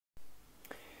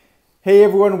Hey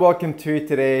everyone, welcome to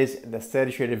today's The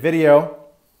Steady Trader video.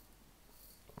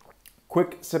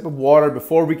 Quick sip of water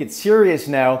before we get serious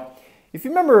now. If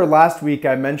you remember last week,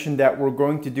 I mentioned that we're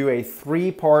going to do a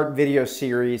 3-part video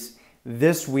series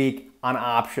this week on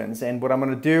options. And what I'm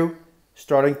going to do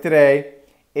starting today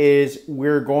is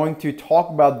we're going to talk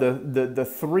about the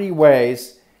 3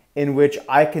 ways in which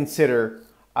I consider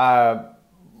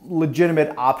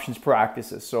legitimate options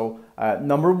practices. So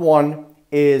number 1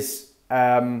 is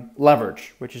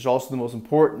leverage, which is also the most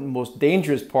important, most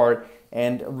dangerous part,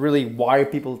 and really why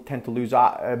people tend to lose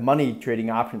money trading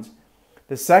options.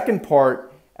 The second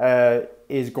part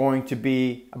is going to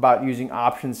be about using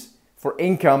options for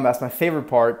income. That's my favorite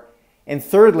part. And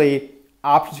thirdly,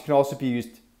 options can also be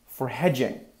used for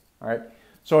hedging. All right.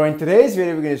 So in today's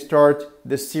video, we're going to start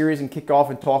this series and kick off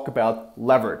and talk about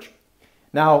leverage.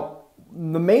 Now,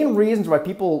 the main reasons why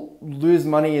people lose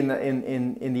money in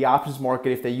the options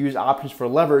market if they use options for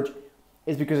leverage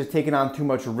is because they're taking on too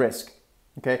much risk.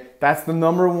 Okay, that's the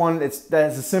number one. That's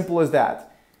as simple as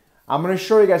that. I'm going to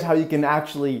show you guys how you can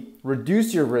actually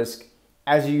reduce your risk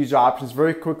as you use options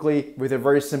very quickly with a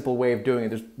very simple way of doing it.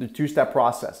 There's the 2-step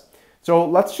process. So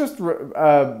let's just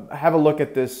have a look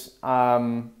at this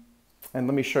and let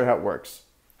me show you how it works.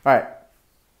 All right.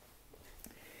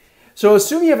 So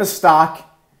assume you have a stock.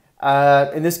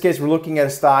 In this case, we're looking at a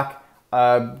stock.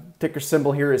 Ticker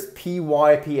symbol here is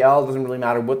PYPL. Doesn't really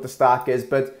matter what the stock is,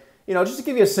 but just to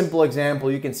give you a simple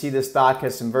example, you can see this stock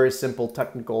has some very simple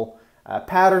technical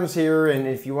patterns here. And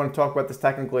if you want to talk about this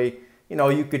technically,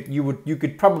 you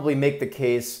could probably make the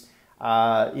case,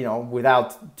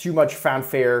 without too much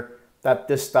fanfare, that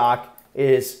this stock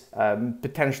is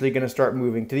potentially going to start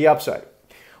moving to the upside.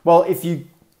 Well, if you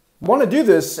want to do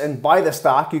this and buy the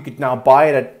stock, you could now buy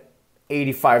it at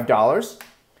 $85.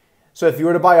 So if you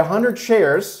were to buy 100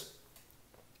 shares,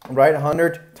 right,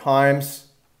 100 times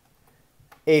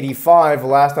 85, the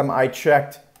last time I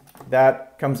checked,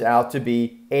 that comes out to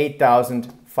be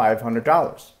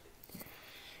 $8,500.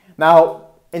 Now,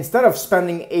 instead of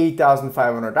spending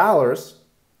 $8,500,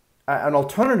 an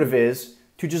alternative is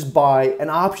to just buy an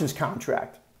options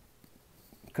contract.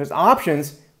 Because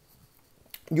options,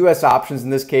 US options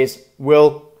in this case,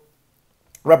 will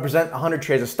represent 100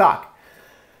 shares of stock.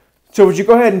 So what you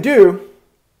go ahead and do,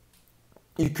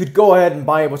 you could go ahead and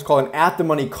buy what's called an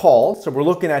at-the-money call. So we're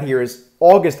looking at here is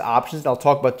August options. And I'll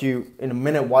talk about to you in a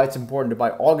minute why it's important to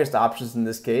buy August options in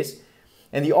this case.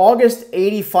 And the August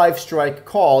 85 strike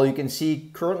call, you can see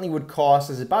currently would cost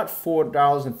is about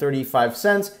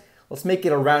 $4.35. Let's make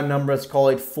it a round number. Let's call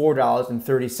it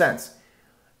 $4.30.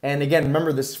 And again,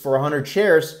 remember this is for 100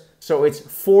 shares, so it's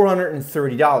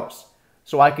 $430.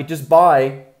 So I could just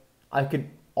buy,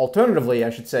 alternatively, I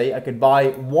should say, I could buy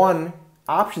one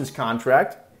options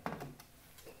contract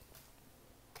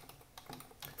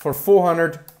for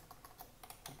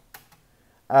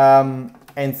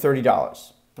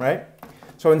 $430, right?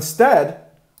 So instead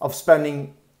of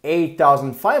spending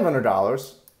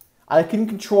 $8,500, I can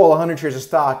control 100 shares of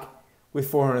stock with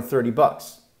 430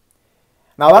 bucks.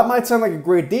 Now that might sound like a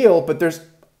great deal, but there's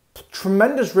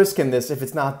tremendous risk in this if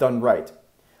it's not done right.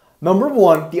 Number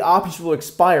 1, the options will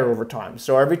expire over time.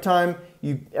 So every time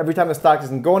the stock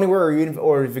doesn't go anywhere,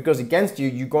 or if it goes against you,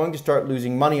 you're going to start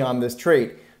losing money on this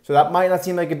trade. So that might not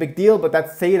seem like a big deal, but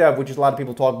that theta, which a lot of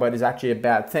people talk about, is actually a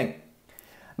bad thing.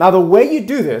 Now the way you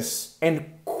do this and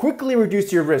quickly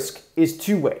reduce your risk is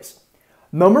 2 ways.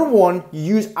 Number 1, you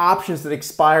use options that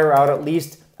expire out at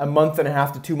least a month and a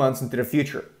half to 2 months into the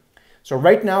future. So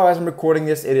right now, as I'm recording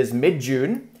this, it is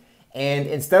mid-June. And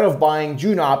instead of buying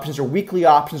June options or weekly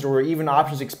options or even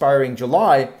options expiring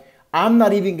July, I'm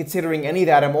not even considering any of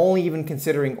that. I'm only even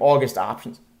considering August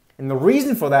options. And the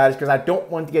reason for that is because I don't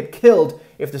want to get killed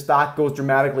if the stock goes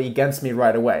dramatically against me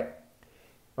right away.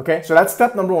 Okay, so that's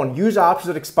step number 1. Use options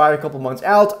that expire a couple months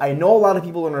out. I know a lot of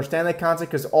people understand that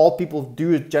concept because all people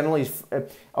do is generally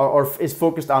is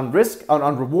focused on risk,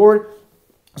 on reward.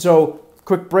 So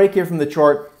quick break here from the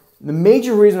chart. The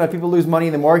major reason why people lose money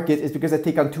in the market is because they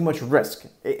take on too much risk.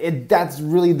 That's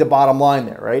really the bottom line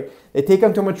there, right? They take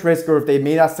on too much risk, or if they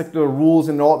may not stick to the rules,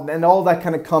 and all that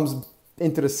kind of comes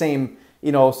into the same,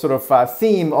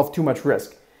 theme of too much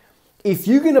risk. If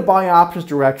you're going to buy options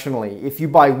directionally, if you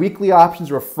buy weekly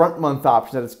options or front month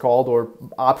options that it's called, or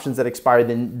options that expire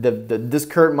this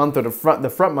current month or the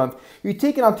front month, you're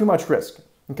taking on too much risk.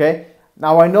 Okay.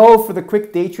 Now I know for the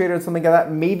quick day trader and something like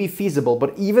that may be feasible,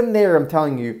 but even there, I'm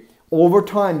telling you, over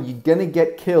time, you're going to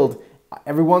get killed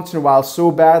every once in a while so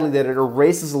badly that it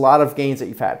erases a lot of gains that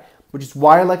you've had, which is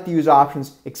why I like to use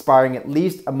options expiring at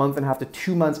least a month and a half to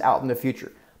 2 months out in the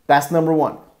future. That's number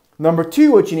 1. Number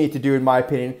two, what you need to do, in my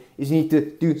opinion, is you need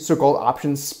to do so-called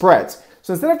option spreads.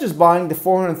 So instead of just buying the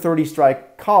 430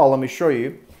 strike call, let me show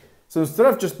you. So instead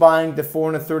of just buying the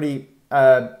 $430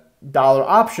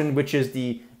 option, which is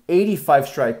the 85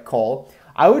 strike call,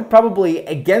 I would probably,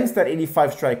 against that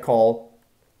 85 strike call,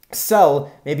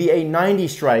 sell maybe a 90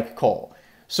 strike call.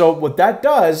 So what that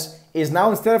does is now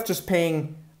instead of just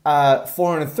paying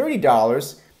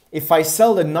 $430, if I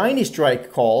sell the 90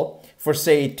 strike call for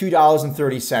say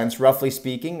 $2.30, roughly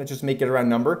speaking, let's just make it a round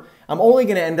number, I'm only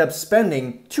going to end up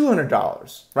spending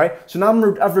 $200, right? So now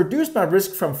I've reduced my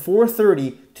risk from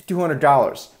 $430 to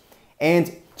 $200.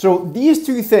 And so these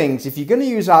two things, if you're going to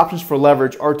use options for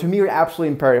leverage, are to me are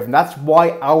absolutely imperative. And that's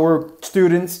why our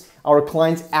students, our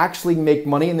clients actually make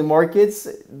money in the markets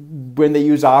when they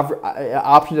use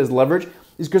options as leverage,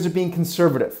 is because they're being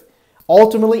conservative.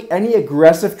 Ultimately, any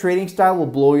aggressive trading style will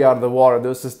blow you out of the water.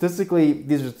 These are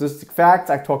statistic facts.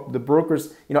 I talk to the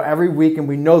brokers, every week, and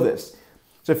we know this.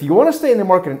 So if you want to stay in the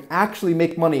market and actually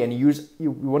make money, and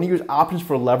you want to use options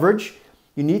for leverage,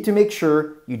 you need to make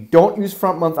sure you don't use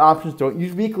front month options, don't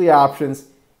use weekly options.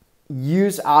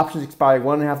 Use options expiring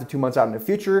 1.5 to 2 months out in the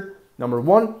future. Number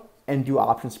one, and do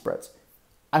option spreads.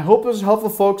 I hope this was helpful,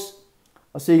 folks.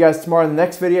 I'll see you guys tomorrow in the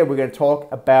next video. We're going to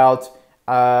talk about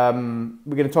the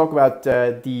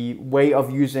way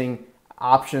of using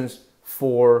options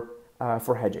for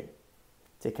hedging.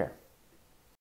 Take care.